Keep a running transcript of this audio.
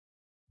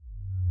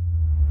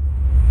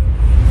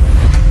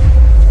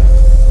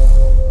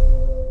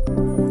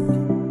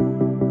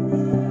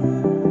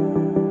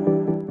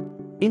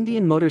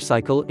Indian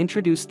Motorcycle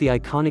introduced the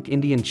iconic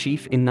Indian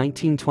Chief in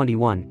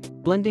 1921,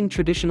 blending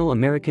traditional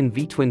American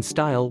V-twin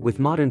style with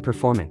modern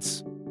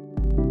performance.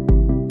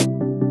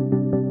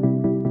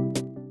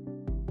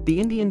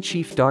 The Indian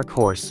Chief Dark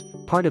Horse,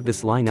 part of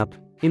this lineup,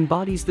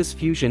 embodies this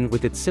fusion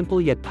with its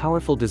simple yet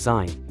powerful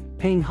design,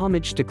 paying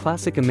homage to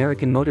classic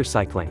American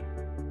motorcycling.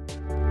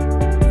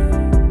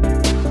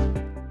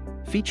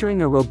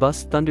 Featuring a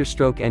robust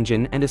Thunderstroke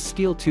engine and a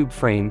steel tube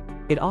frame,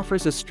 it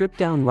offers a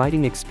stripped-down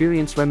riding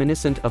experience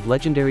reminiscent of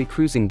legendary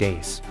cruising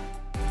days.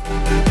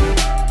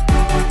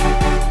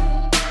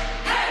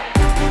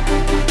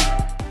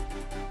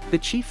 The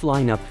Chief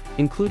lineup,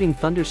 including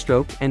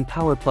Thunderstroke and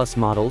PowerPlus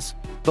models,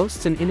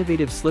 boasts an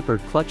innovative slipper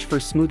clutch for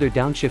smoother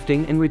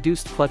downshifting and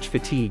reduced clutch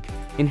fatigue,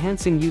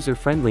 enhancing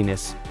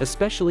user-friendliness,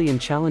 especially in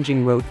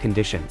challenging road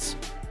conditions.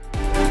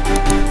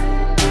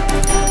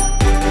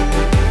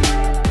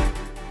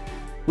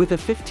 With a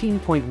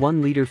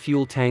 15.1-liter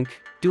fuel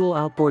tank, dual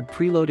outboard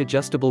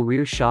preload-adjustable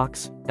rear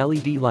shocks,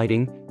 LED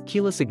lighting,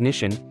 keyless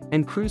ignition,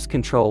 and cruise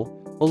control,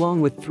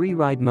 along with 3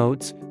 ride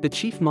modes, the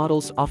Chief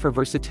models offer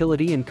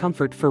versatility and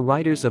comfort for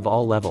riders of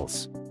all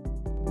levels.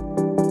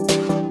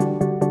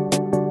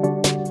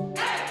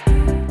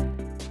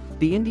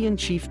 The Indian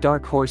Chief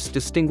Dark Horse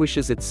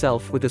distinguishes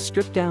itself with a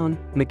stripped-down,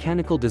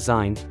 mechanical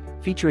design,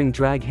 featuring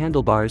drag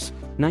handlebars,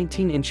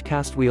 19-inch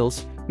cast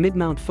wheels,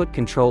 mid-mount foot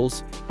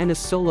controls, and a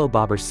solo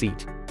bobber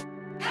seat.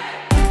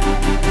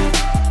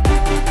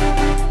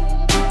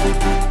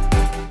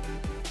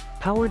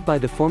 Powered by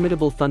the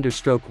formidable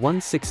Thunderstroke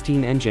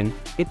 116 engine,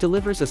 it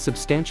delivers a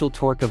substantial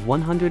torque of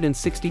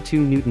 162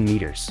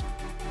 Nm.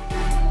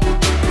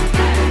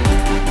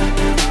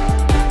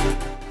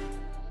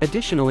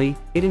 Additionally,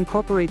 it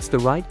incorporates the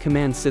Ride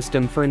Command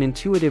system for an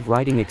intuitive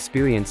riding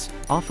experience,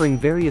 offering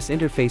various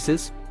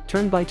interfaces,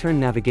 turn-by-turn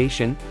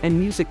navigation, and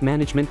music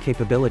management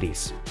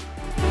capabilities.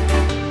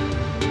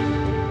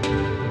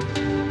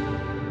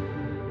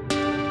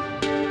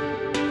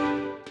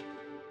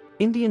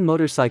 Indian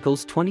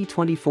Motorcycle's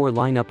 2024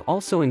 lineup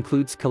also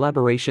includes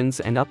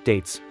collaborations and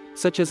updates,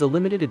 such as a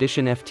limited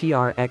edition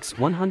FTR X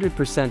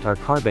 100% R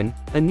Carbon,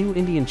 a new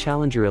Indian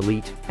Challenger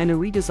Elite, and a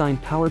redesigned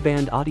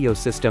powerband audio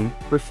system,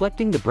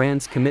 reflecting the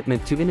brand's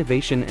commitment to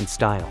innovation and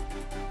style.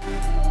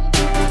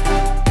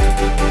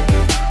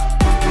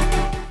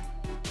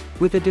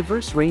 With a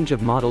diverse range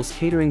of models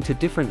catering to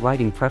different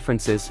riding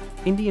preferences,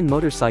 Indian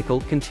Motorcycle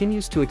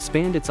continues to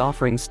expand its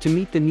offerings to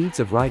meet the needs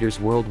of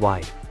riders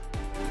worldwide.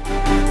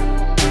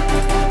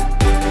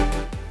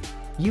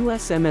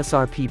 US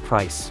MSRP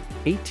price,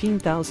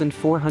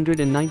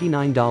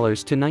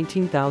 $18,499 to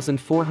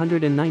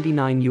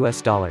 $19,499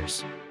 US.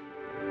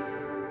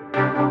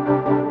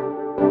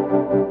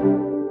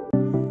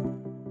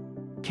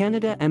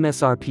 Canada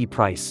MSRP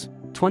price,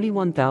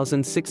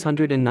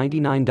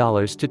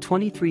 $21,699 to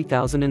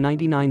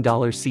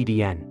 $23,099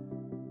 CDN.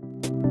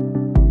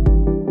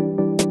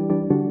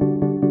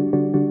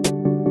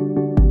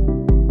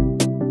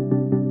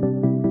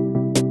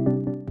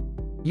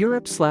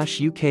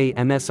 Europe/UK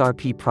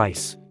MSRP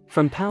price,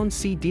 from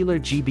 £C dealer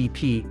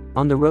GBP,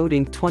 on the road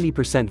Inc.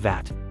 20%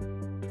 VAT.